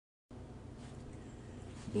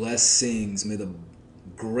Blessings. May the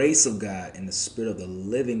grace of God and the Spirit of the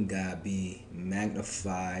living God be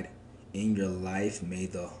magnified in your life. May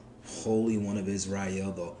the Holy One of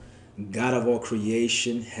Israel, the God of all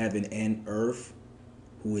creation, heaven and earth,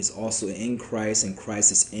 who is also in Christ and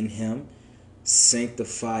Christ is in him,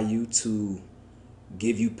 sanctify you to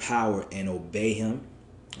give you power and obey him.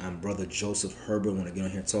 I'm Brother Joseph Herbert. I want to get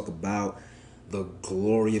on here and talk about the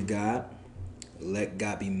glory of God. Let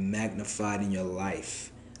God be magnified in your life.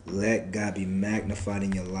 Let God be magnified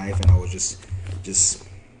in your life. And I was just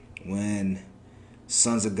when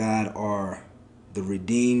sons of God are the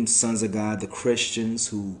redeemed sons of God, the Christians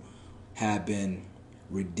who have been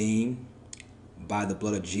redeemed by the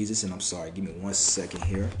blood of Jesus. And I'm sorry, give me 1 second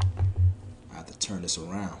here. I have to turn this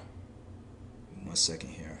around. 1 second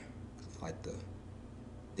here.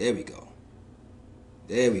 There we go.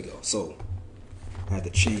 There we go. So I had to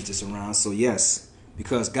change this around. So yes,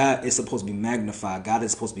 because God is supposed to be magnified. God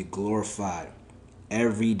is supposed to be glorified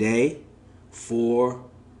every day for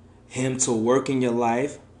him to work in your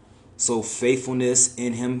life. So faithfulness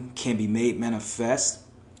in him can be made manifest.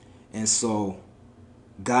 And so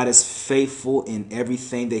God is faithful in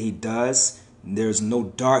everything that he does. There's no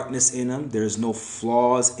darkness in him. There's no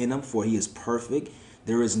flaws in him, for he is perfect.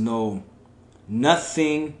 There is nothing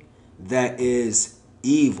that is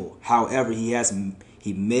evil. However, he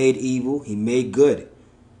made evil, he made good.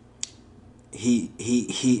 He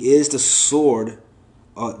is the sword.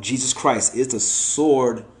 Jesus Christ is the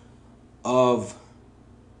sword of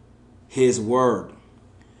his word.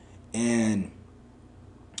 And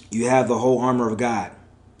you have the whole armor of God.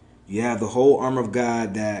 You have the whole armor of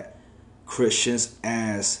God that Christians,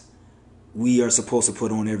 as we are supposed to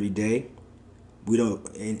put on every day. We don't,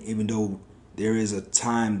 and even though there is a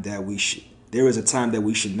time that we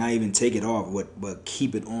should not even take it off, but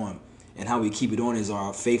keep it on. And how we keep it on is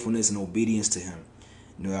our faithfulness and obedience to him.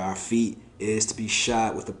 You know, our feet is to be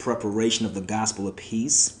shod with the preparation of the gospel of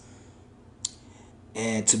peace,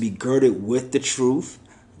 and to be girded with the truth.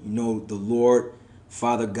 You know, the Lord,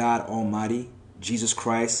 Father God Almighty, Jesus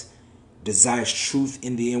Christ, desires truth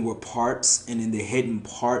in the inward parts, and in the hidden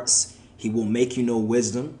parts he will make you know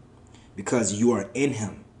wisdom, because you are in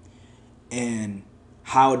him. And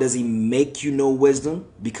how does he make you know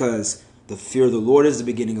wisdom? Because the fear of the Lord is the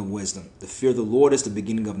beginning of wisdom. The fear of the Lord is the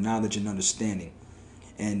beginning of knowledge and understanding.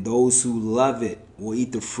 And those who love it will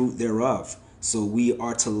eat the fruit thereof. So we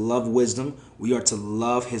are to love wisdom. We are to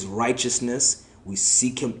love his righteousness. We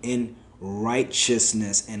seek him in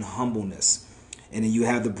righteousness and humbleness. And then you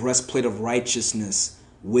have the breastplate of righteousness,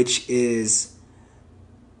 which is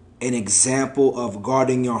an example of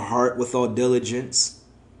guarding your heart with all diligence,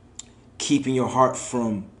 keeping your heart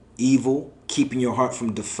from evil, keeping your heart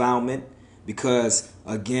from defilement. Because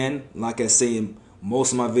again, like I say in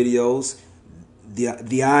most of my videos,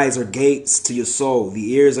 the eyes are gates to your soul.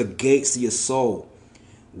 The ears are gates to your soul.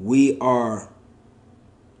 We are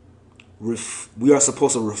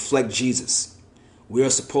supposed to reflect Jesus. We are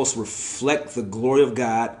supposed to reflect the glory of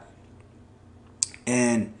God,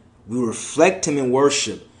 and we reflect him in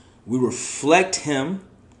worship. We reflect him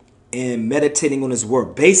in meditating on his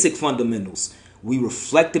word, basic fundamentals. We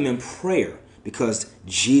reflect him in prayer, because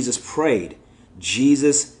Jesus prayed.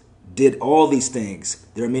 Jesus did all these things.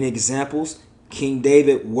 There are many examples. King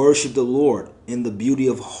David worshiped the Lord in the beauty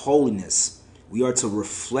of holiness. We are to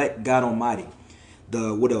reflect God Almighty.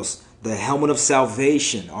 What else? The helmet of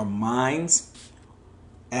salvation. Our minds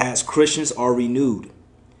as Christians are renewed.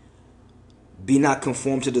 Be not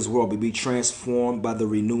conformed to this world, but be transformed by the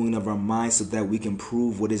renewing of our minds, so that we can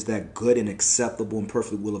prove what is that good and acceptable and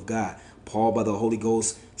perfect will of God. Paul, by the Holy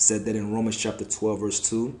Ghost, said that in Romans chapter 12, verse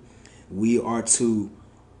 2. We are to,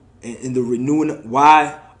 in the renewing,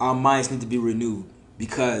 why our minds need to be renewed?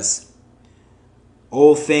 Because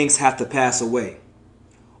old things have to pass away.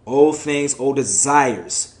 Old things, old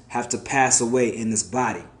desires have to pass away in this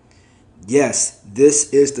body. Yes,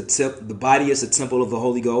 this is the body is the temple of the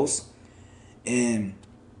Holy Ghost. And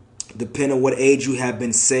depending on what age you have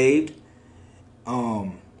been saved,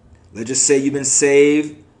 let's just say you've been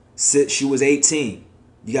saved since you was 18.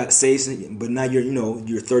 You got saved, but now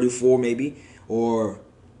you're 34 maybe, or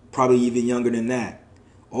probably even younger than that.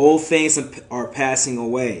 Old things are passing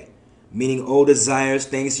away, meaning old desires,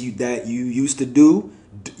 things that you used to do,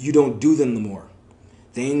 you don't do them no more.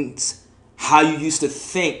 Things, how you used to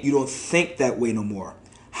think, you don't think that way no more.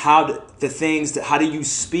 How do you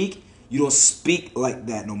speak? You don't speak like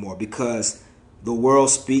that no more, because the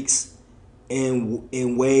world speaks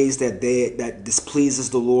in ways that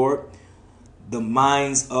displeases the Lord. The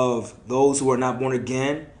minds of those who are not born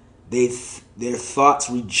again, Their thoughts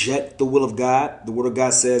reject the will of God. The word of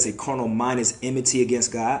God says a carnal mind is enmity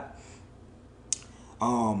against God.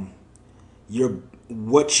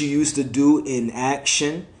 What you used to do in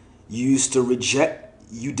action, you used to reject.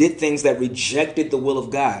 You did things that rejected the will of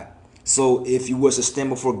God. So if you were to stand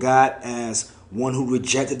before God as one who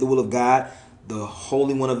rejected the will of God, the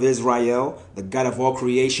Holy One of Israel, the God of all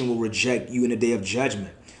creation, will reject you in the day of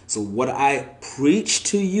judgment. So what I preach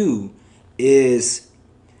to you is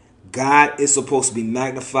God is supposed to be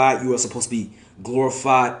magnified. You are supposed to be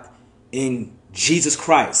glorified in Jesus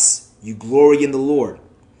Christ. You glory in the Lord.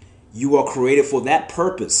 You are created for that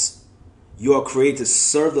purpose. You are created to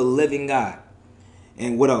serve the living God.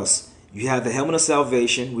 And what else? You have the helmet of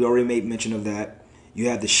salvation. We already made mention of that. You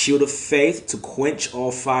have the shield of faith to quench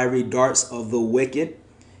all fiery darts of the wicked.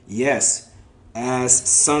 Yes, as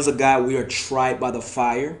sons of God, we are tried by the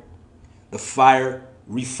fire. The fire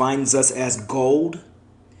refines us as gold.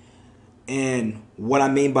 And what I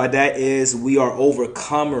mean by that is we are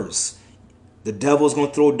overcomers. The devil's going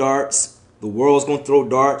to throw darts. The world's going to throw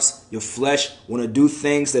darts. Your flesh want to do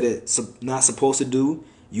things that it's not supposed to do.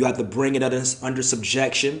 You have to bring it under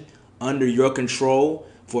subjection, under your control.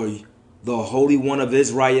 For the Holy One of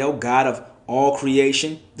Israel, God of all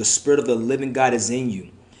creation, the Spirit of the living God is in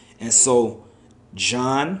you. And so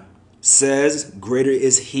John says, greater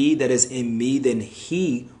is he that is in me than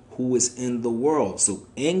he who is in the world. So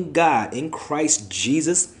in God, in Christ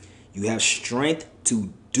Jesus, you have strength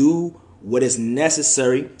to do what is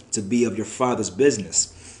necessary to be of your Father's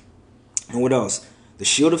business. And what else? The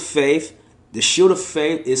shield of faith. The shield of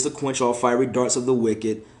faith is to quench all fiery darts of the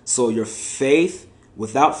wicked. So your faith,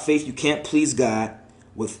 without faith, you can't please God.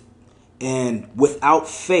 Without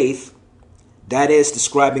faith, that is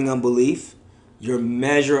describing unbelief. Your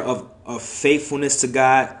measure of faithfulness to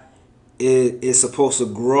God is supposed to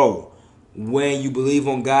grow. When you believe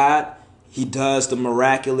on God, he does the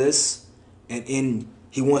miraculous, and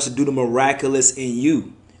he wants to do the miraculous in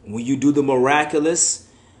you. When you do the miraculous,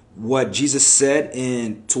 what Jesus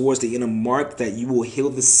said towards the end of Mark, that you will heal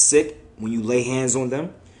the sick when you lay hands on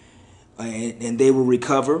them, and they will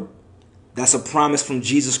recover. That's a promise from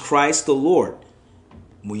Jesus Christ the Lord.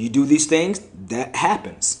 When you do these things, that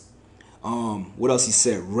happens. What else he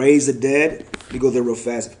said? Raise the dead. Let me go there real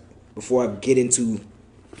fast before I get into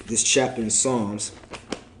this chapter in Psalms.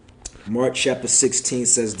 Mark chapter 16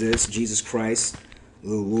 says this. Jesus Christ,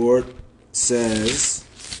 the Lord, says,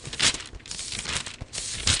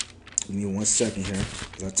 give me 1 second here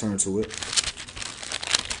as I turn to it.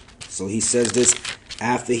 So he says this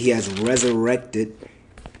after he has resurrected. And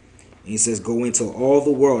he says, go into all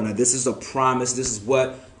the world. Now this is a promise. This is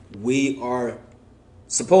what we are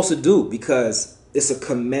supposed to do because it's a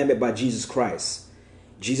commandment by Jesus Christ.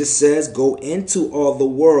 Jesus says, go into all the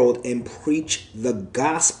world and preach the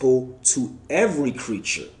gospel to every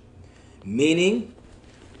creature. Meaning,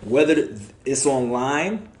 whether it's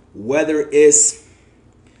online, whether it's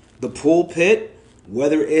the pulpit,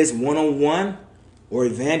 whether it's one-on-one or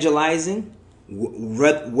evangelizing,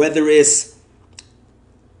 whether it's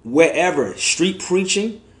wherever, street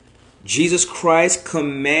preaching, Jesus Christ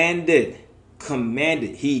commanded.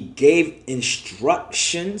 He gave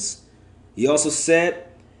instructions. He also said,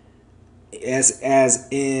 as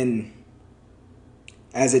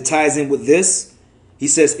it ties in with this, he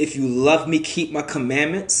says, if you love me, keep my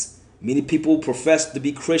commandments. Many people profess to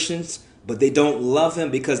be Christians, but they don't love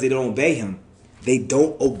him because they don't obey him. They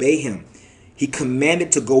don't obey him. He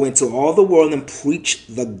commanded to go into all the world and preach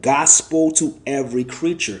the gospel to every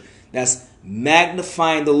creature. That's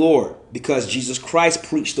magnifying the Lord, because Jesus Christ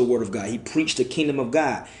preached the word of God. He preached the kingdom of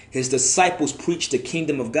God. His disciples preached the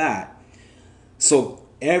kingdom of God. So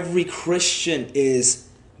every Christian is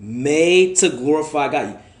made to glorify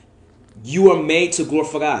God. You are made to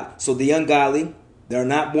glorify God. So the ungodly, they're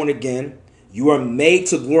not born again. You are made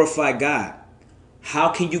to glorify God. How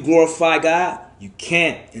can you glorify God? You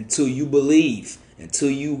can't until you believe, until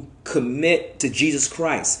you commit to Jesus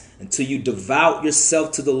Christ, until you devote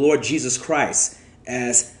yourself to the Lord Jesus Christ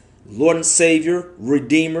as Lord and Savior,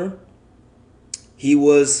 Redeemer. He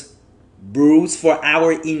was bruised for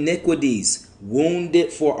our iniquities,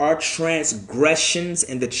 wounded for our transgressions,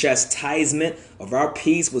 and the chastisement of our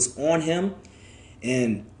peace was on him.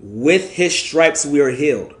 And with his stripes we are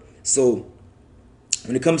healed. So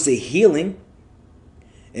when it comes to healing,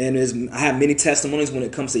 and I have many testimonies when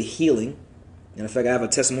it comes to healing. And in fact, I have a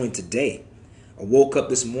testimony today. I woke up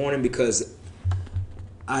this morning because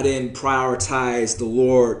I didn't prioritize the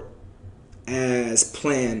Lord as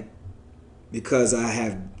planned, because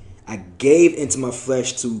I gave into my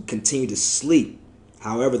flesh to continue to sleep.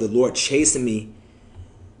 However, the Lord chastened me,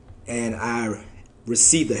 and I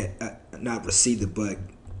received not received it, but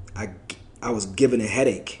I was given a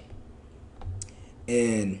headache.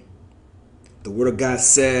 And the word of God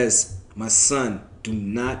says, my son, do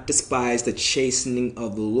not despise the chastening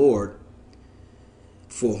of the Lord,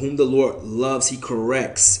 for whom the Lord loves, he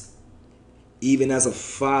corrects, even as a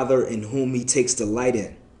father in whom he takes delight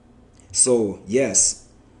in. So, yes,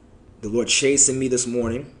 the Lord chastened me this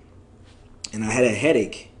morning, and I had a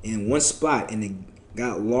headache in one spot, and it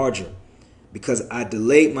got larger because I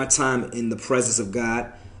delayed my time in the presence of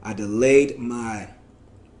God. I delayed my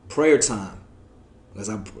prayer time.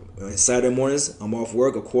 Because Saturday mornings, I'm off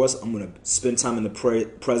work. Of course, I'm going to spend time in the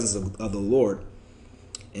presence of the Lord.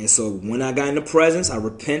 And so when I got in the presence, I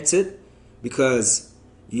repented because,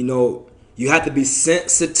 you have to be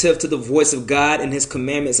sensitive to the voice of God and his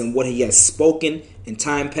commandments and what he has spoken in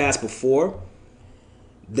time past before.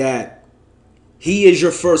 That he is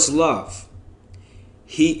your first love.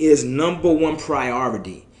 He is number one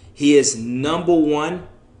priority. He is number one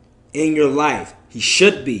in your life. He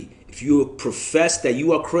should be. If you profess that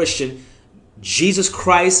you are Christian, Jesus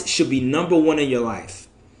Christ should be number one in your life.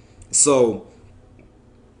 So,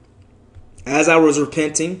 as I was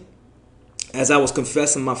repenting, as I was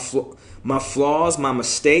confessing my flaws, my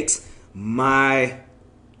mistakes, my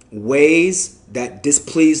ways that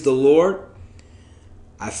displeased the Lord,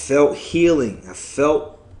 I felt healing. I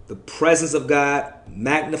felt the presence of God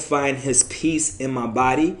magnifying his peace in my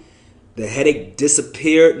body. The headache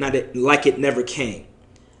disappeared, not like it never came.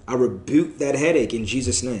 I rebuked that headache in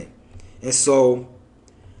Jesus' name. And so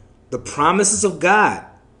the promises of God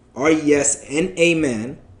are yes and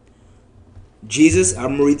amen. Jesus, I'm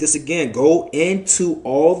going to read this again. Go into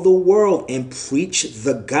all the world and preach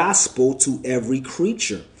the gospel to every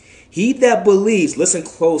creature. He that believes, listen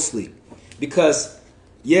closely, because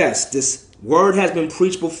yes, this word has been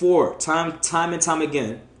preached before, time and time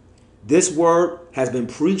again. This word has been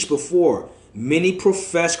preached before. Many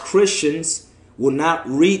professed Christians will not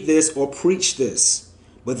read this or preach this.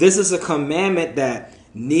 But this is a commandment that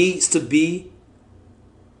needs to be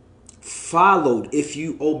followed if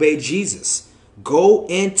you obey Jesus. Go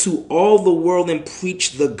into all the world and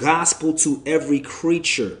preach the gospel to every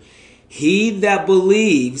creature. He that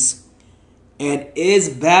believes and is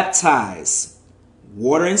baptized,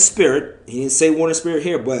 water and spirit, he didn't say water and spirit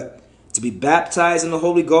here, but to be baptized in the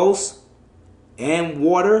Holy Ghost and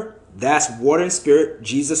water, that's water and spirit.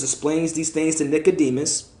 Jesus explains these things to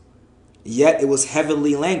Nicodemus, yet it was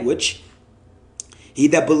heavenly language. He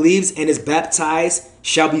that believes and is baptized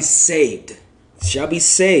shall be saved. Shall be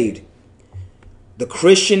saved. The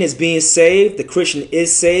Christian is being saved. The Christian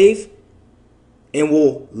is saved and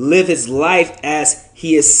will live his life as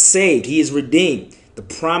he is saved. He is redeemed. The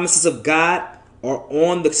promises of God are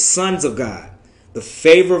on the sons of God. The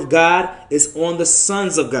favor of God is on the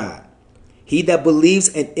sons of God. He that believes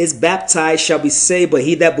and is baptized shall be saved, but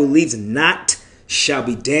he that believes not shall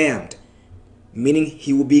be damned. Meaning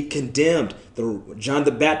he will be condemned. John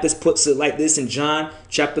the Baptist puts it like this in John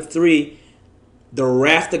chapter 3. The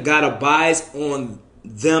wrath of God abides on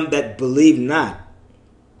them that believe not.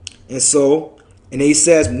 And then he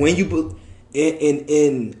says, when you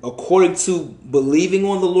according to believing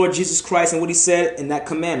on the Lord Jesus Christ and what he said in that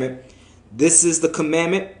commandment, this is the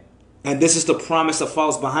commandment and this is the promise that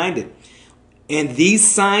follows behind it. And these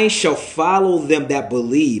signs shall follow them that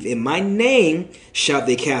believe. In my name shall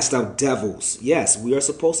they cast out devils. Yes, we are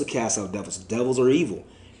supposed to cast out devils. Devils are evil.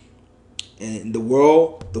 And the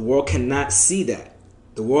world cannot see that.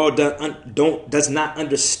 The world does not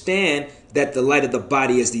understand that the light of the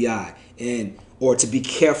body is the eye, or to be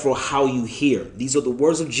careful how you hear. These are the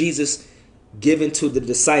words of Jesus given to the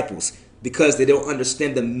disciples because they don't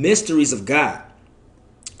understand the mysteries of God.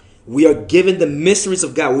 We are given the mysteries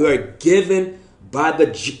of God. We are given by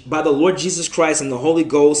the Lord Jesus Christ and the Holy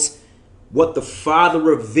Ghost what the Father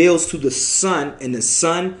reveals to the Son, and the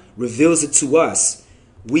Son reveals it to us.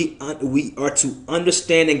 We are to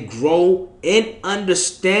understand and grow in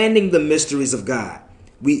understanding the mysteries of God.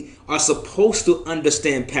 We are supposed to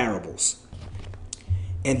understand parables.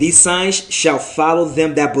 And these signs shall follow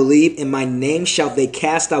them that believe. In my name shall they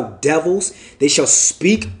cast out devils. They shall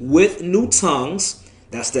speak with new tongues.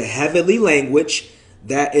 That's the heavenly language.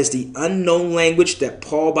 That is the unknown language that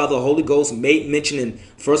Paul by the Holy Ghost made mention in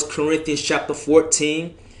 1 Corinthians chapter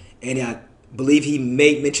 14. And I believe he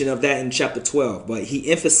made mention of that in chapter 12. But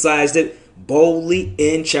he emphasized it boldly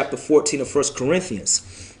in chapter 14 of 1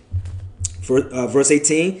 Corinthians. Verse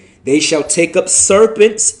 18, they shall take up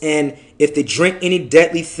serpents, and if they drink any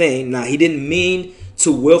deadly thing. Now, he didn't mean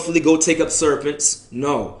to willfully go take up serpents.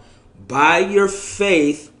 No. By your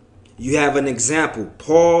faith, you have an example.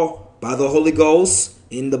 Paul, by the Holy Ghost,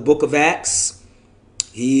 in the book of Acts,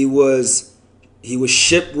 He was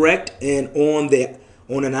shipwrecked and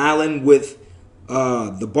on an island with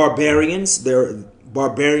the barbarians. Their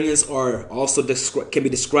barbarians are also can be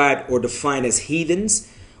described or defined as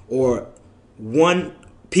heathens, or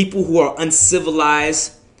people who are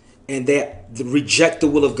uncivilized and they reject the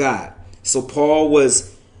will of God. So Paul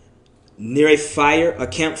was near a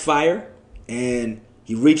campfire, and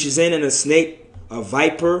he reaches in, and a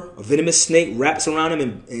viper, a venomous snake, wraps around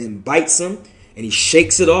him and bites him, and he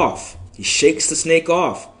shakes it off. He shakes the snake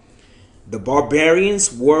off. The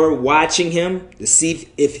barbarians were watching him to see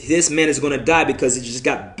if this man is going to die, because he just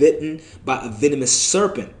got bitten by a venomous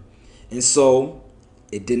serpent. And so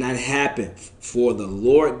it did not happen, for the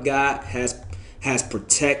Lord God has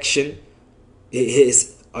protection.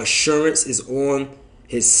 His assurance is on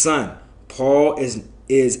his son. Paul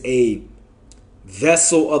is a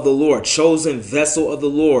vessel of the Lord, chosen vessel of the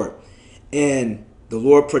Lord, and the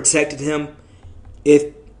Lord protected him.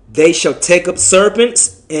 If they shall take up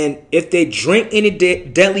serpents, and if they drink any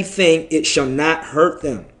deadly thing, it shall not hurt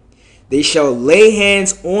them. They shall lay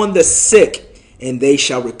hands on the sick, and they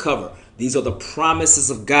shall recover. These are the promises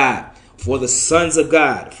of God for the sons of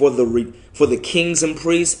God, for the kings and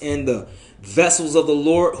priests and the vessels of the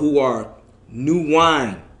Lord who are new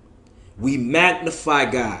wine. We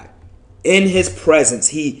magnify God in his presence.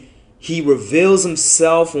 He reveals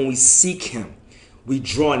himself when we seek him. We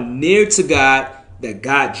draw near to God, that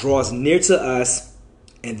God draws near to us,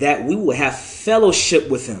 and that we will have fellowship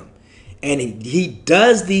with him. And he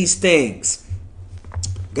does these things.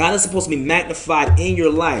 God is supposed to be magnified in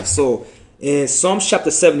your life. So in Psalms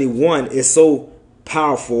chapter 71, it's so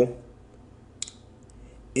powerful.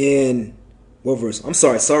 In what verse?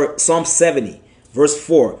 Psalm 70, verse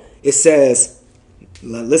 4. It says,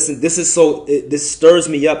 listen, this stirs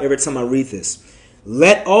me up every time I read this.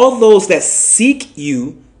 Let all those that seek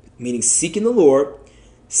you, meaning seeking the Lord,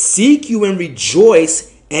 seek you and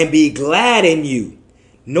rejoice and be glad in you.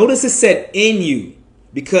 Notice it said in you,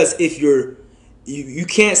 because if you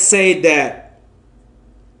can't say that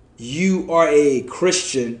you are a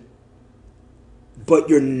Christian, but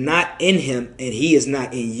you're not in him and he is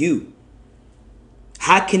not in you.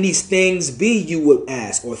 How can these things be, you would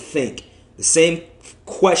ask or think? The same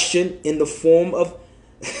question in the form of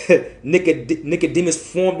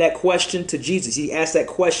Nicodemus formed that question to Jesus. He asked that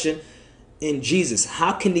question in Jesus.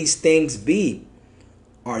 How can these things be?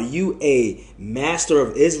 Are you a master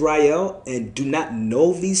of Israel and do not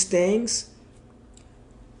know these things?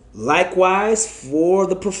 Likewise, for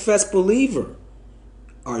the professed believer,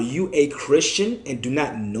 are you a Christian and do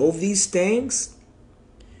not know these things?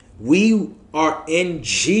 We are in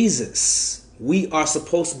Jesus. We are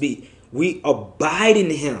supposed to be, we abide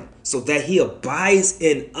in him so that he abides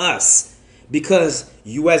in us. Because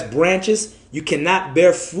you as branches, you cannot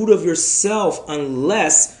bear fruit of yourself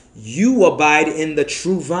unless you abide in the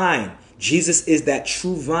true vine. Jesus is that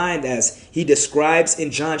true vine, as he describes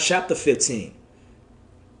in John chapter 15.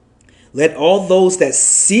 Let all those that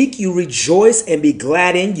seek you rejoice and be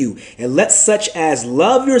glad in you. And let such as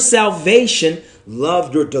love your salvation,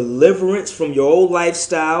 love your deliverance from your old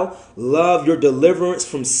lifestyle, love your deliverance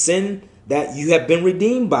from sin that you have been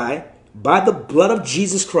redeemed by the blood of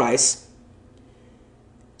Jesus Christ.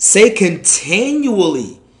 Say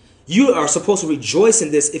continually. You are supposed to rejoice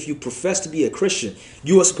in this if you profess to be a Christian.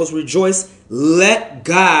 You are supposed to rejoice. Let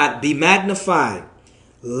God be magnified.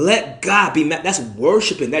 Let God be that's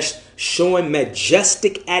worshiping. That's showing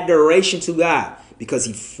majestic adoration to God, because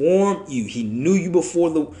he formed you. He knew you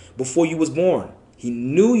before you was born. He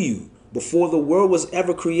knew you before the world was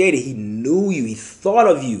ever created. He knew you. He thought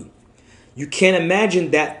of you. You can't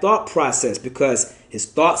imagine that thought process, because his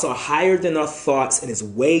thoughts are higher than our thoughts and his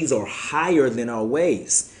ways are higher than our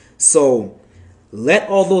ways. So let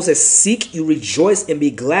all those that seek you rejoice and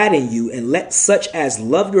be glad in you, and let such as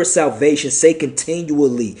love your salvation say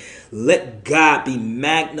continually, let God be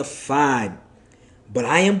magnified. But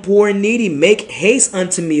I am poor and needy. Make haste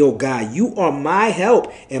unto me, O God. You are my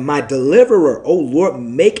help and my deliverer. O Lord,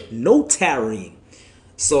 make no tarrying.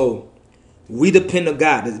 So we depend on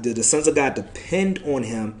God. The sons of God depend on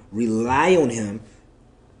him, rely on him,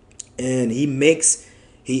 and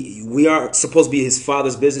we are supposed to be his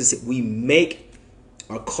Father's business. We make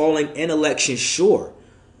our calling and election sure.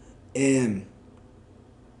 And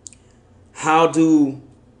how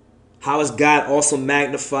is God also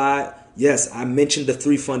magnified? Yes, I mentioned the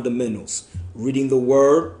three fundamentals: reading the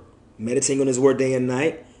word, meditating on his word day and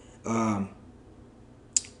night,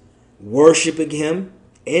 worshiping him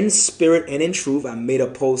in spirit and in truth. I made a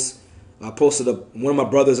post. One of my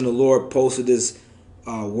brothers in the Lord posted this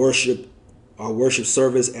worship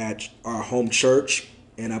service at our home church,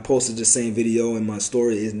 and I posted the same video, and my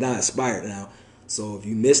story is not expired now. So if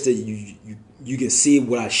you missed it, you can see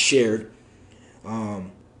what I shared.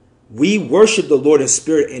 We worship the Lord in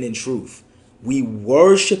spirit and in truth. We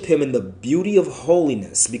worship him in the beauty of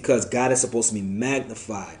holiness because God is supposed to be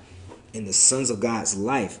magnified in the sons of God's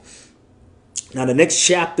life. Now, the next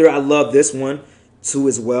chapter, I love this one too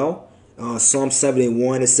as well. Psalm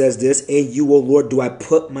 71, it says this: "In you, O Lord, do I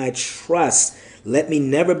put my trust. Let me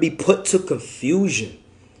never be put to confusion."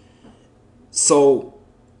 So,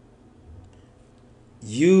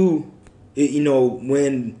 when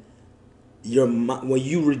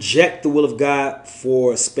you reject the will of God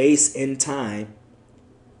for space and time,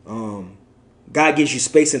 God gives you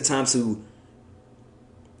space and time to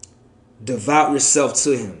devote yourself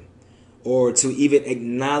to him, or to even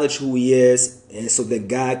acknowledge who he is, and so that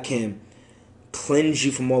God can cleanse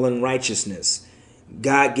you from all unrighteousness.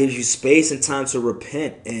 God gives you space and time to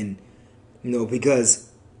repent, and because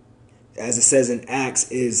as it says in Acts,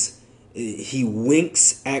 he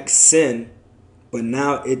winks at sin, but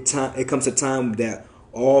now it comes a time that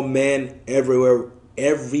all men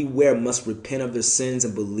everywhere must repent of their sins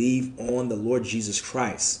and believe on the Lord Jesus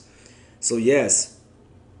Christ. So yes,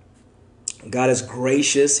 God is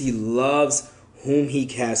gracious. He loves whom he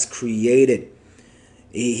has created.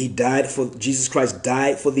 Jesus Christ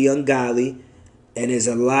died for the ungodly and is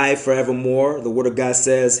alive forevermore. The word of God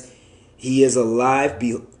says he is alive.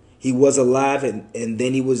 He was alive and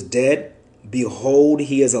then he was dead. Behold,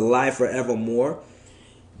 he is alive forevermore.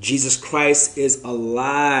 Jesus Christ is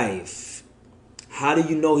alive. How do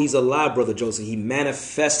you know he's alive, Brother Joseph? He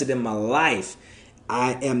manifested in my life.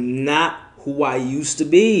 I am not who I used to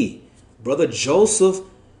be. Brother Joseph,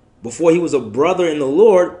 before he was a brother in the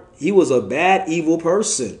Lord, he was a bad, evil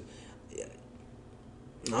person.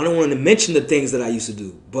 I don't want to mention the things that I used to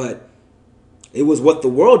do, but it was what the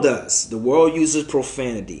world does. The world uses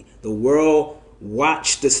profanity. The world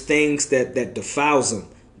watches things that defiles them.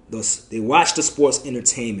 They watch the sports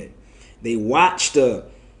entertainment. They watch the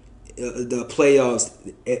playoffs,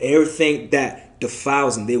 everything that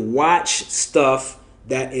defiles them. They watch stuff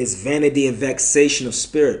that is vanity and vexation of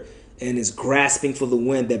spirit, and is grasping for the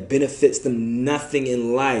wind that benefits them nothing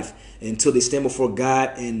in life until they stand before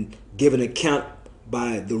God and give an account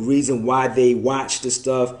by the reason why they watch the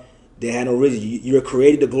stuff. They had no reason. You're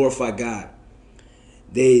created to glorify God.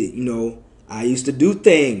 I used to do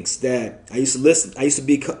things that I used to listen. I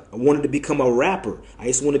wanted to become a rapper. I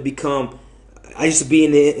used to be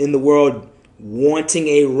in the world wanting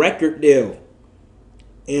a record deal.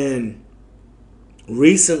 And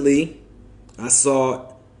recently I saw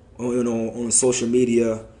on social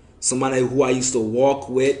media somebody who I used to walk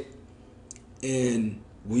with, and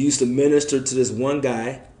we used to minister to this one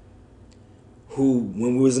guy who,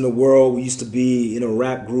 when we was in the world, we used to be in a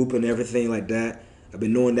rap group and everything like that. I've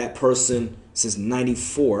been knowing that person since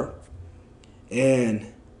 '94, and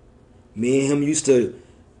me and him used to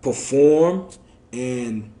perform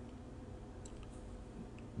and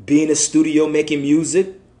be in the studio making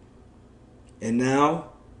music. And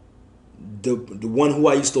now the one who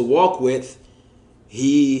I used to walk with,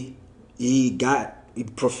 he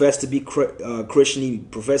professed to be Christian. He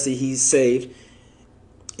professed that he's saved,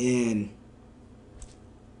 and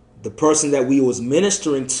the person that we was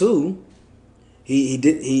ministering to,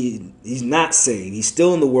 he's not saved. He's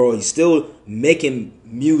still in the world. He's still making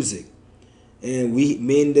music. And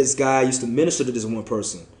me and this guy used to minister to this one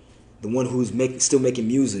person, the one who's still making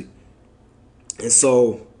music. And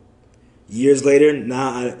so years later,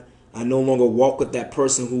 now I no longer walk with that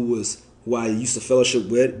person who I used to fellowship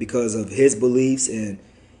with, because of his beliefs and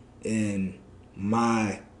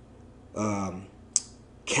my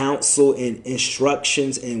counsel and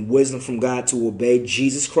instructions and wisdom from God to obey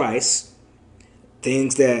Jesus Christ.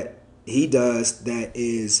 Things that he does that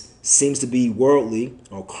seems to be worldly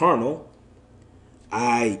or carnal.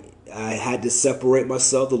 I had to separate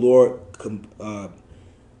myself. The Lord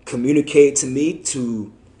communicated to me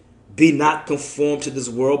to be not conformed to this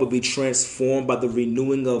world, but be transformed by the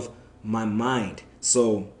renewing of my mind.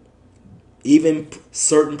 So even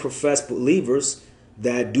certain professed believers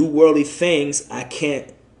that do worldly things, I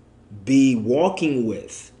can't be walking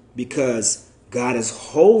with, because God is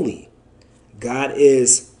holy. God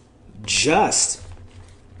is just.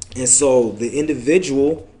 And so the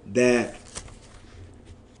individual that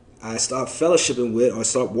I stopped fellowshipping with or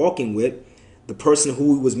stopped walking with, the person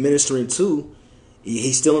who he was ministering to,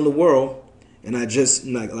 he's still in the world. And I just,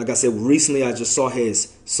 like I said, recently I just saw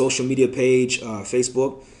his social media page,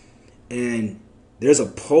 Facebook, and there's a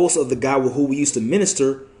post of the guy who we used to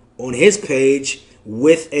minister on his page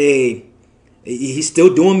with he's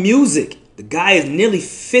still doing music. The guy is nearly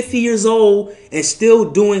 50 years old and still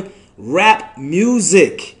doing rap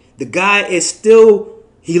music. The guy is still,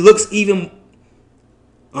 he looks even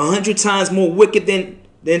 100 times more wicked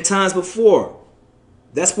than times before.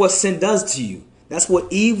 That's what sin does to you. That's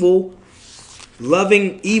what evil,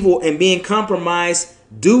 loving evil and being compromised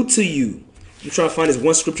do to you. I'm trying to find this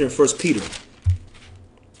one scripture in 1 Peter.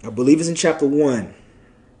 I believe it's in chapter 1.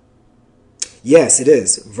 Yes, it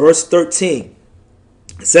is. Verse 13.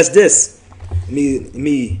 It says this. Let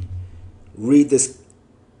me read this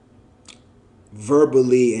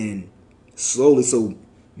verbally and slowly so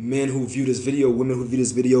men who view this video, women who view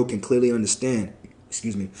this video can clearly understand.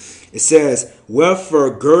 Excuse me. It says,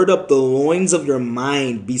 wherefore gird up the loins of your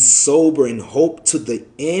mind, be sober, and hope to the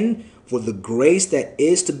end for the grace that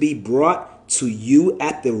is to be brought to you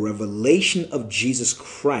at the revelation of Jesus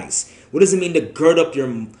Christ. What does it mean to gird up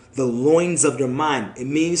the loins of your mind? It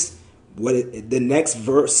means the next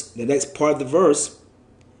verse, the next part of the verse,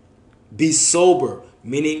 be sober,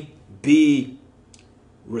 meaning be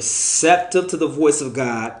receptive to the voice of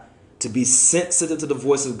God, to be sensitive to the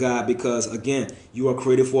voice of God, because again, you are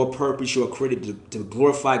created for a purpose. You are created to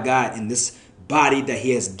glorify God in this body that He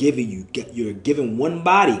has given you. You're given one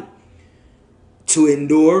body to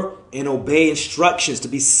endure and obey instructions, to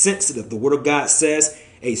be sensitive. The Word of God says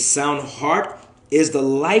a sound heart is the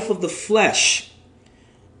life of the flesh,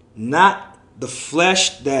 not the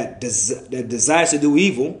flesh that desires to do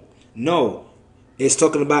evil. No, it's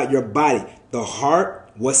talking about your body. The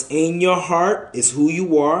heart, what's in your heart is who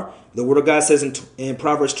you are. The Word of God says in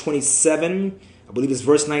Proverbs 27, I believe it's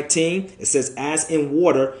verse 19, it says, as in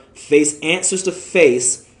water, face answers to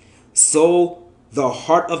face, so the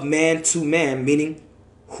heart of man to man, meaning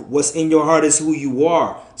what's in your heart is who you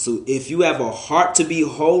are. So if you have a heart to be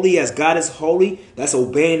holy as God is holy, that's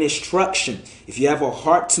obeying instruction. If you have a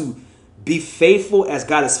heart to be faithful as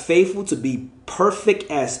God is faithful, to be perfect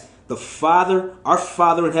as the Father, our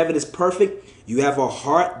Father in heaven is perfect, you have a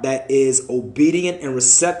heart that is obedient and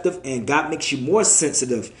receptive, and God makes you more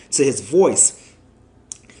sensitive to His voice.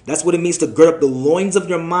 That's what it means to gird up the loins of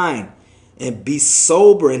your mind and be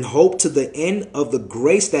sober and hope to the end of the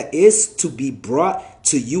grace that is to be brought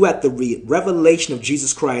to you at the revelation of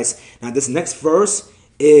Jesus Christ. Now, this next verse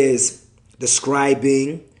is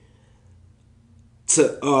describing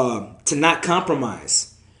to not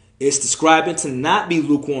compromise. It's describing to not be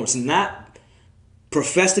lukewarm, to not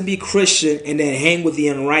profess to be Christian and then hang with the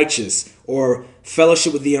unrighteous or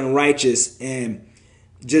fellowship with the unrighteous, and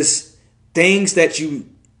just things that you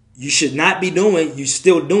should not be doing, you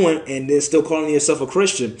still doing, and then still calling yourself a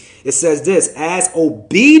Christian. It says this, as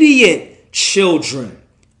obedient children.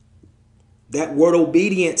 That word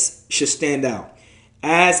obedience should stand out.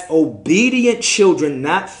 As obedient children,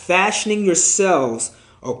 not fashioning yourselves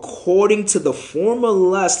according to the former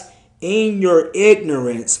lust in your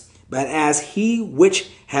ignorance, but as He which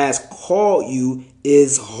has called you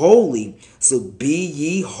is holy, so be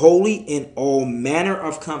ye holy in all manner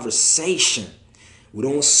of conversation. We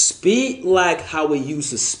don't speak like how we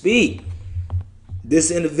used to speak.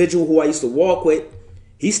 This individual who I used to walk with,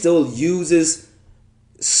 he still uses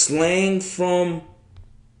slang from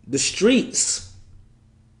the streets.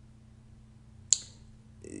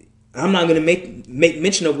 I'm not going to make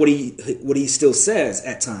mention of what he still says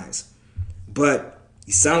at times, but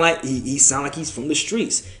he sound like he's from the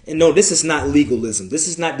streets. And no, this is not legalism. This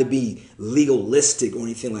is not to be legalistic or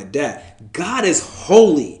anything like that. God is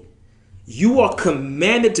holy. You are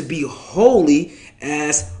commanded to be holy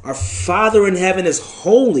as our Father in heaven is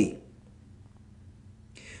holy.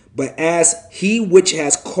 But as He which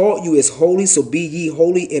has called you is holy, so be ye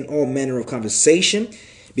holy in all manner of conversation,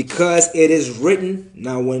 because it is written.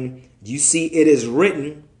 Now, when you see it is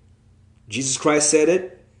written, Jesus Christ said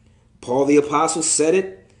it. Paul the Apostle said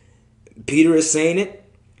it. Peter is saying it.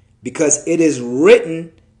 Because it is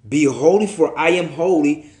written, be holy for I am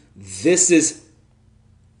holy. This is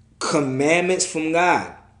commandments from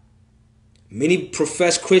God. Many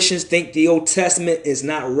professed Christians think the Old Testament is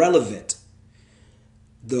not relevant.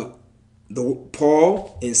 The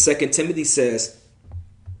Paul in 2 Timothy says,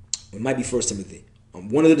 it might be 1 Timothy,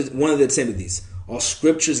 one of the Timothys, all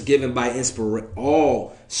scripture is given by inspiration.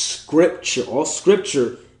 All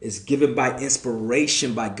scripture is given by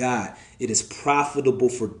inspiration by God. It is profitable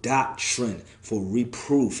for doctrine, for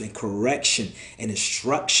reproof and correction and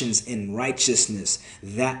instructions in righteousness,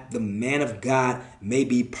 that the man of God may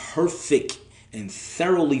be perfect and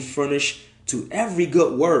thoroughly furnished to every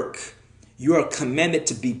good work. You are commanded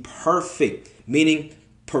to be perfect, meaning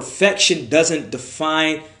perfection doesn't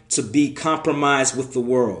define to be compromised with the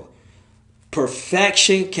world.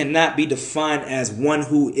 Perfection cannot be defined as one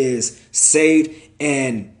who is saved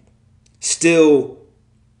and still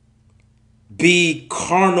be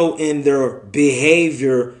carnal in their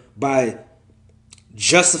behavior by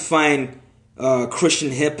justifying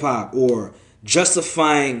Christian hip hop, or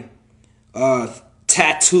justifying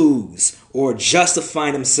tattoos, or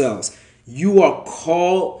justifying themselves. You are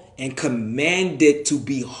called and commanded to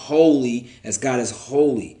be holy as God is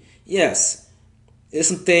holy. Yes, there's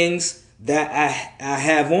some things that I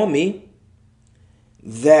have on me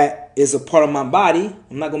that is a part of my body.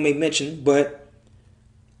 I'm not going to make mention, but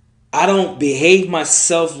I don't behave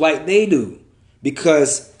myself like they do,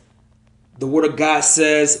 because the word of God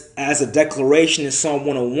says, as a declaration in Psalm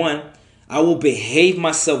 101, I will behave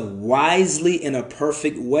myself wisely in a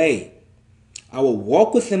perfect way. I will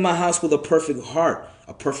walk within my house with a perfect heart.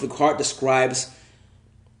 A perfect heart describes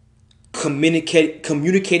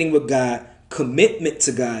communicating with God, commitment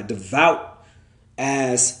to God, devout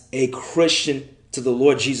as a Christian to the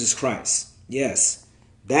Lord Jesus Christ. Yes,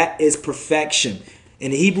 that is perfection.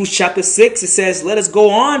 In Hebrews chapter 6, it says, let us go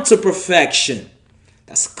on to perfection.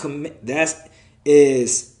 That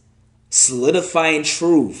is solidifying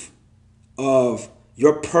truth of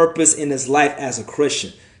your purpose in this life as a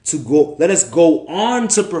Christian. Let us go on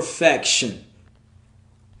to perfection.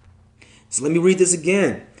 So let me read this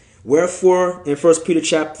again. Wherefore, in 1 Peter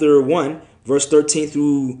chapter 1, verse 13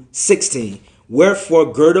 through 16,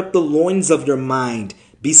 wherefore gird up the loins of your mind,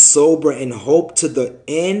 be sober, and hope to the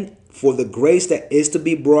end for the grace that is to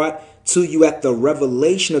be brought to you at the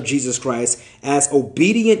revelation of Jesus Christ, as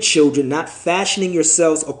obedient children, not fashioning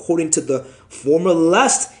yourselves according to the former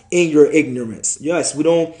lust in your ignorance. Yes, we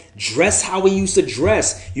don't dress how we used to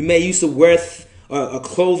dress. You may used to wear a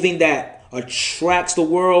clothing that attracts the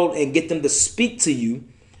world and get them to speak to you.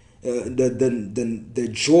 The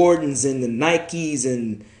Jordans and the Nikes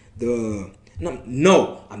and the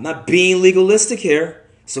no, I'm not being legalistic here.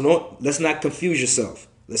 So let's not confuse yourself.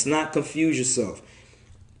 Let's not confuse yourself.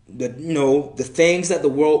 The things that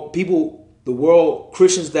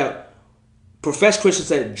Christians that profess Christians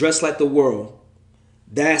that dress like the world,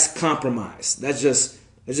 that's compromise. Let's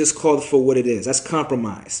just call it for what it is. That's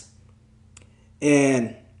compromise.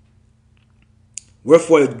 And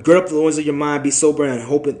wherefore, gird up the loins of your mind, be sober, and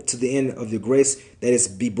hope to the end of the grace that is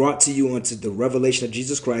be brought to you unto the revelation of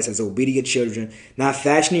Jesus Christ, as obedient children, not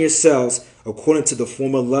fashioning yourselves according to the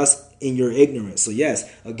former lust in your ignorance. So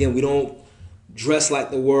yes, again, we don't dress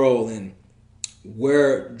like the world and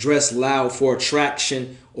dress loud for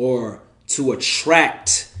attraction or to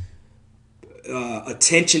attract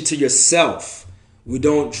attention to yourself. We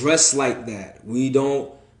don't dress like that. We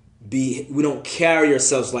don't carry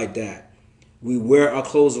ourselves like that. We wear our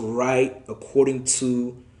clothes right, according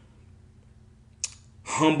to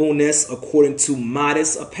humbleness, according to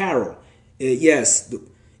modest apparel. Yes,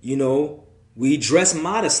 we dress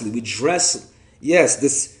modestly. We dress. Yes,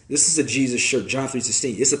 this is a Jesus shirt, John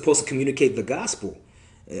 3:16. It's supposed to communicate the gospel,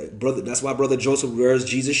 brother. That's why Brother Joseph wears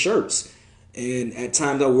Jesus shirts. And at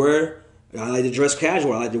times I like to dress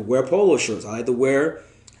casual. I like to wear polo shirts. I like to wear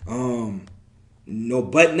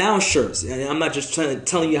button-down shirts. And I'm not just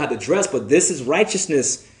telling you how to dress, but this is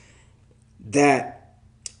righteousness. That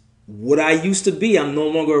what I used to be, I'm no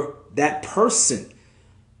longer that person.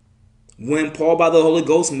 When Paul by the Holy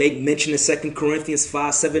Ghost make mention in 2 Corinthians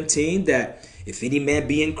 5:17 that if any man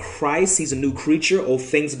be in Christ, he's a new creature. Old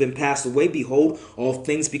things have been passed away. Behold, all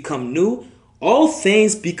things become new. All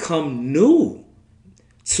things become new.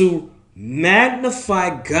 To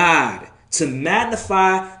magnify God. To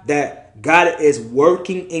magnify that God is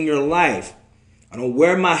working in your life. I don't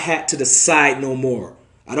wear my hat to the side no more.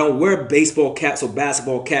 I don't wear baseball caps or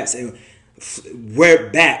basketball caps and wear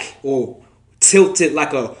it back or tilt it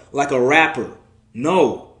like a rapper.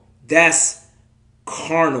 No, that's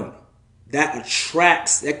carnal. That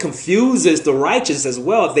attracts, that confuses the righteous as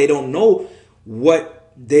well if they don't know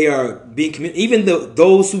what they are being committed. Even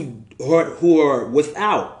those who are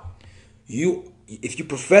without. If you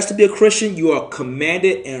profess to be a Christian, you are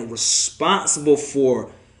commanded and responsible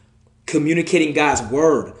for communicating God's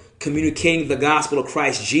word, communicating the gospel of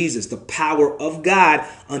Christ Jesus, the power of God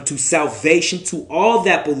unto salvation to all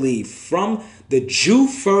that believe, from the Jew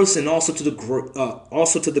first and also to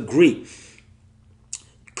the Greek.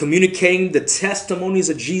 Communicating the testimonies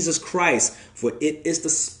of Jesus Christ, for it is the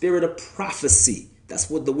spirit of prophecy. That's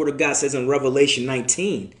what the word of God says in Revelation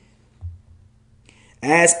 19.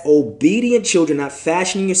 As obedient children, not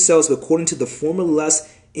fashioning yourselves according to the former lust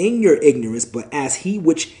in your ignorance, but as he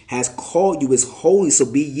which has called you is holy, so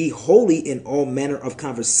be ye holy in all manner of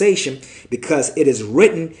conversation, because it is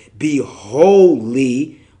written, be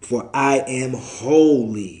holy, for I am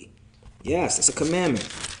holy. Yes, that's a commandment.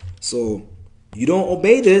 So you don't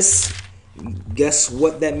obey this, Guess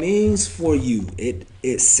what that means for you?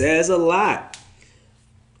 It says a lot.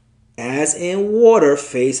 As in water,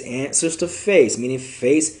 face answers to face, meaning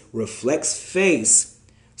face reflects face.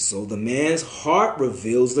 So the man's heart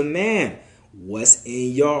reveals the man. What's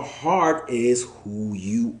in your heart is who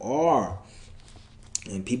you are.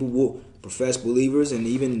 And people will, profess believers and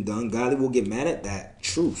even the ungodly, will get mad at that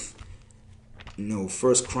truth. You know,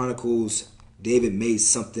 First Chronicles, King David made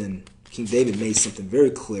something very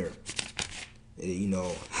clear. You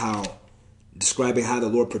know, how describing how the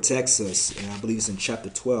Lord protects us, and I believe it's in chapter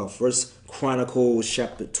 12. First Chronicles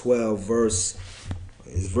chapter 12, verse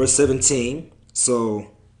 17.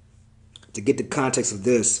 So to get the context of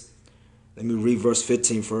this, let me read verse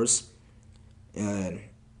 15 first. And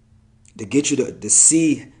to get you to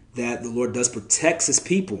see that the Lord does protect his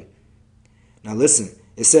people. Now listen,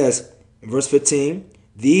 it says in verse 15,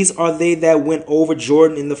 these are they that went over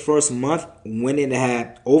Jordan in the first month, when it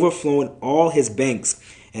had overflown all his banks,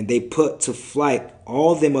 and they put to flight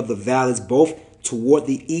all them of the valleys, both toward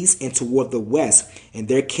the east and toward the west. And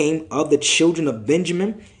there came of the children of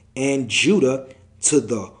Benjamin and Judah to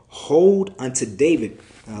the hold unto David.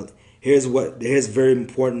 Now, here's a very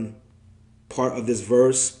important part of this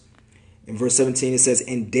verse. In verse 17 it says,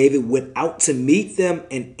 and David went out to meet them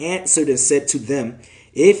and answered and said to them,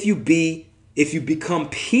 if you become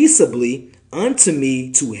peaceably unto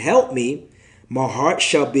me to help me, my heart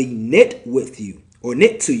shall be knit to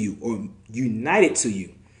you, or united to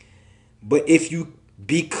you. But if you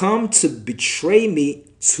become to betray me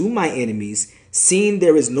to my enemies, seeing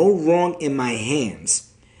there is no wrong in my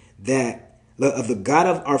hands, that of the God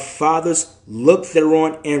of our fathers look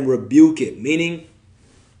thereon and rebuke it. Meaning,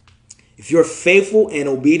 if you're faithful and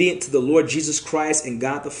obedient to the Lord Jesus Christ and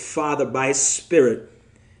God the Father by his Spirit,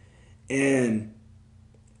 and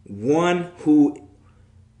one who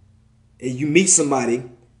you meet somebody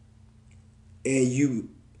and you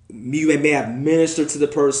may have ministered to the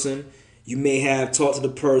person, you may have talked to the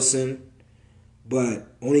person, but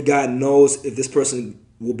only God knows if this person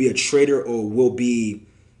will be a traitor or will be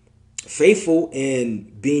faithful in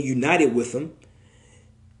being united with him.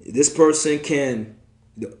 If this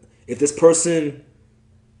person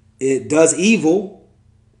it does evil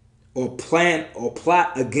or plan or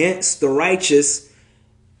plot against the righteous,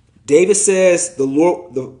 David says the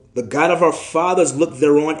Lord, the God of our fathers look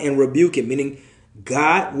thereon and rebuke it, meaning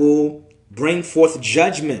God will bring forth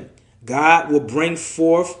judgment. God will bring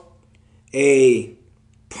forth a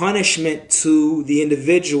punishment to the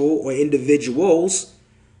individual or individuals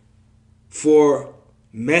for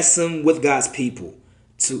messing with God's people,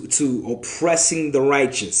 to oppressing the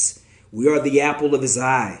righteous. We are the apple of his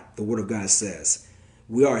eye, the word of God says.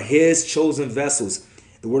 We are his chosen vessels.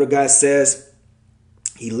 The word of God says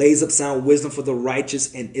he lays up sound wisdom for the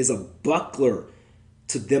righteous and is a buckler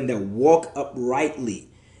to them that walk uprightly.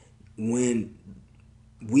 When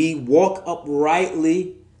we walk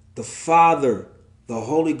uprightly, the Father, the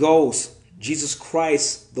Holy Ghost, Jesus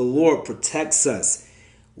Christ, the Lord protects us.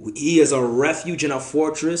 He is our refuge and our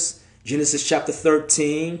fortress. Genesis chapter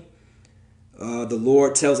 13, the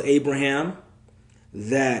Lord tells Abraham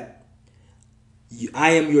that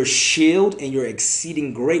I am your shield and your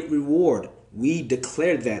exceeding great reward. We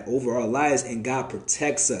declare that over our lives, and God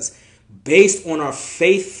protects us based on our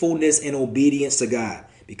faithfulness and obedience to God,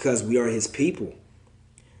 because we are his people.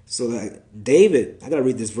 So David, I got to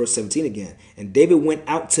read this verse 17 again. And David went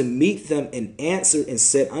out to meet them and answered and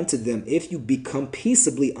said unto them, if you become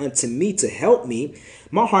peaceably unto me to help me,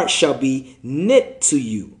 my heart shall be knit to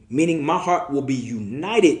you, meaning my heart will be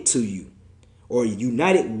united to you or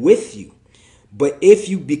united with you. But if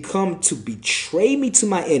you become to betray me to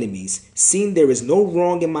my enemies, seeing there is no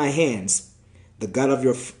wrong in my hands, the God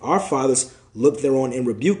of our fathers look thereon and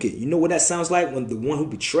rebuke it. You know what that sounds like? When the one who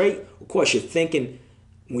betrayed, of course, you're thinking,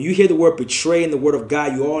 when you hear the word betray in the word of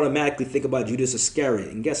God, you automatically think about Judas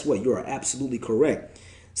Iscariot. And guess what? You are absolutely correct.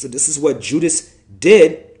 So this is what Judas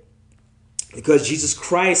did, because Jesus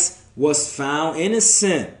Christ was found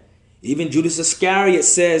innocent. Even Judas Iscariot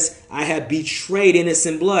says, I have betrayed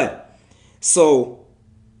innocent blood. So,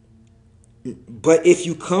 but if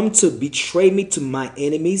you come to betray me to my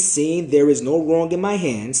enemies, seeing there is no wrong in my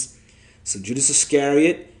hands. So Judas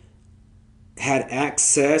Iscariot had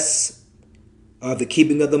access of the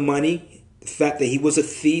keeping of the money, the fact that he was a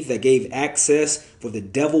thief that gave access for the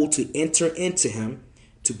devil to enter into him,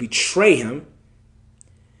 to betray him.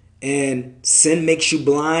 And sin makes you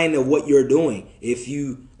blind of what you're doing. If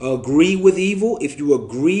you agree with evil, if you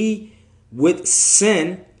agree with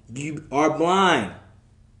sin, you are blind.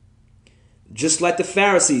 Just like the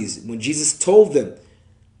Pharisees, when Jesus told them,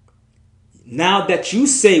 now that you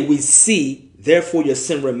say we see, therefore your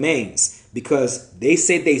sin remains. because they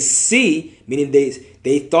say they see, meaning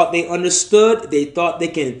they thought they understood, they thought they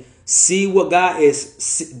can see what God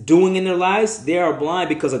is doing in their lives. They are blind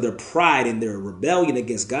because of their pride and their rebellion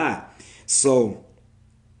against God. So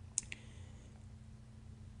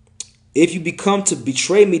if you become to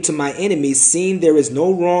betray me to my enemies, seeing there is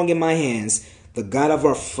no wrong in my hands, the God of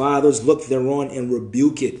our fathers look thereon and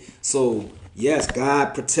rebuke it. So yes,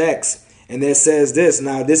 God protects. And then it says this.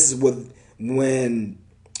 Now this is when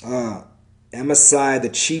Amasai, the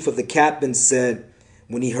chief of the captains, said,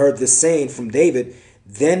 when he heard this saying from David,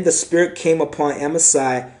 then the Spirit came upon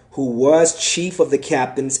Amasai, who was chief of the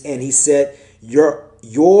captains, and he said,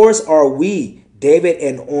 yours are we, David,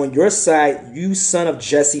 and on your side, you son of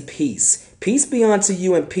Jesse, peace. Peace be unto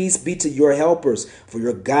you, and peace be to your helpers, for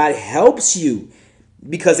your God helps you.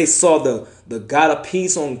 Because they saw the God of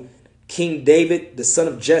peace on King David, the son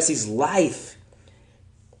of Jesse's life.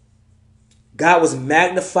 God was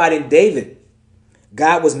magnified in David.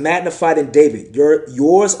 God was magnified in David.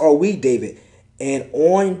 Yours are we, David. And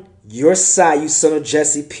on your side, you son of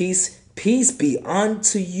Jesse, peace be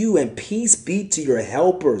unto you, and peace be to your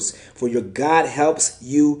helpers, for your God helps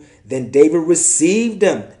you. Then David received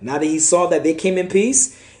them. Now that he saw that they came in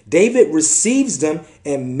peace, David receives them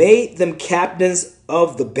and made them captains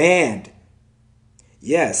of the band.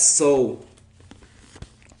 Yes, so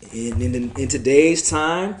in today's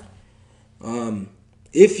time,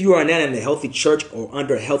 if you are not in a healthy church or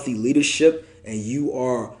under healthy leadership and you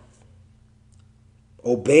are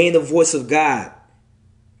obeying the voice of God,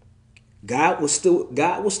 God will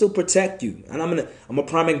still protect you. And I'm a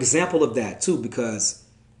prime example of that too, because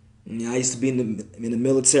I used to be in the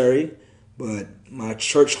military, but my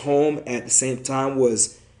church home at the same time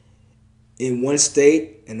was in one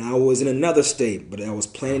state and I was in another state, but I was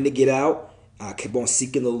planning to get out. I kept on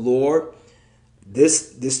seeking the Lord.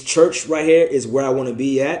 This church right here is where I want to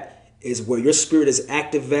be at, is where your spirit is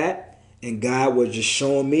active at, and God was just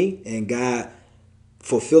showing me, and God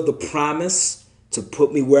fulfilled the promise to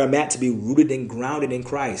put me where I'm at, to be rooted and grounded in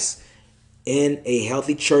Christ, in a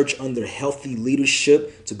healthy church under healthy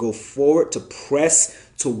leadership, to go forward, to press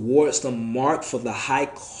towards the mark for the high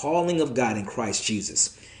calling of God in Christ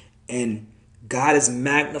Jesus. And God is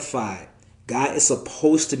magnified. God is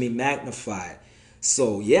supposed to be magnified.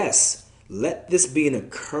 So yes, let this be an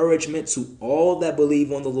encouragement to all that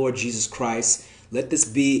believe on the Lord Jesus Christ. Let this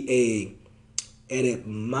be an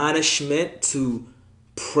admonishment to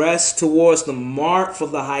press towards the mark for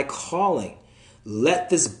the high calling. Let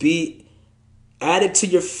this be added to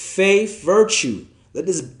your faith virtue. Let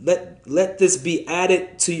this be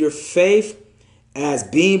added to your faith as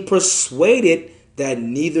being persuaded that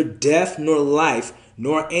neither death nor life,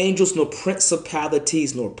 nor angels, nor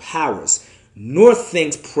principalities, nor powers, nor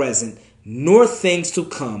things present, nor things to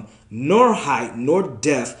come, nor height, nor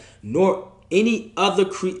depth, nor any other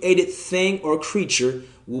created thing or creature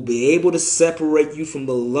will be able to separate you from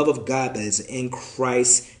the love of God that is in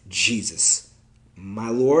Christ Jesus. My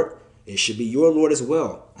Lord, it should be your Lord as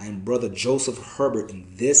well. I am Brother Joseph Herbert, and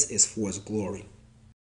this is for His glory.